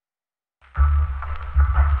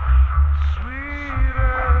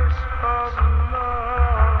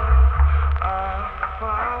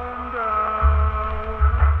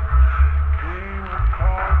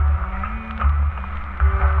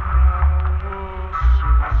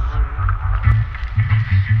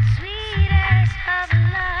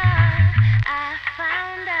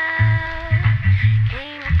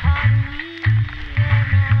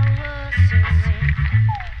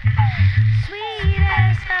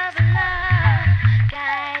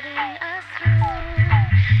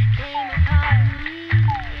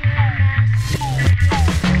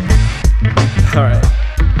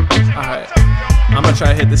I'll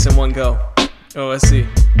try to hit this in one go. Oh, let's see.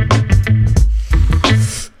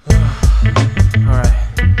 Alright.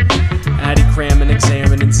 Addy cramming,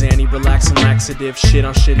 examining, Zanny, relaxing, laxative. Shit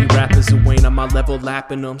on shitty rappers who ain't on my level,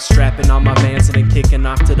 lapping them. Strapping on my vans and then kicking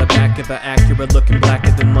off to the back of an Acura, looking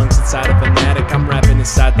blacker than lungs inside of an attic. I'm rapping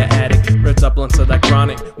inside the attic, ripped up blunts of that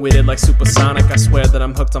chronic, with it like supersonic. I swear that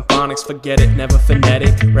I'm hooked on phonics, forget it, never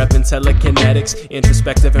phonetic. Rapping telekinetics,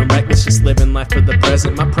 introspective and reckless, just living life for the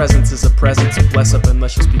present. My presence is a present, so bless up and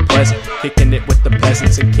let's just be pleasant. Kicking it with the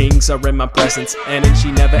peasants and kings are in my presence.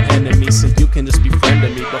 Energy never enemy, so you can just be friend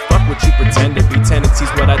of me. But fuck what you pretend to be, tendencies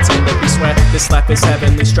what I tend to be. Swear this life is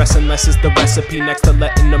heavenly, stressing less is the recipe. Next to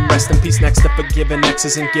letting them rest in peace, next to forgiving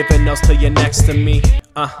exes and giving else till you're next to me.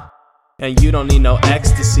 And you don't need no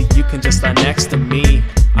ecstasy, you can just lie next to me.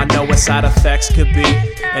 I know what side effects could be,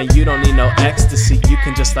 and you don't need no ecstasy, you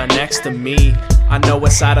can just lie next to me. I know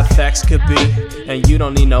what side effects could be, and you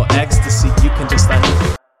don't need no ecstasy, you can just lie next to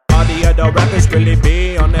me. All the other rappers really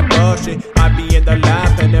be on that bullshit. I be in the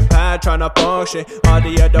lab and the pad tryna bullshit. All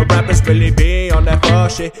the other rappers really be on that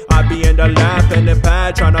bullshit. I be in the lab and the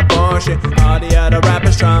pad tryna bullshit. All the other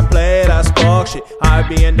rappers tryna play that's bullshit. I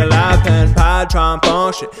be in the lab and pad tryna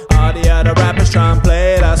bullshit. All the other rappers tryna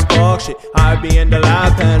play that's bullshit. I be in the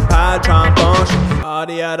lab and pad tryna bullshit. All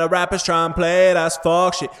the other rappers tryna play that's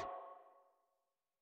fuck shit.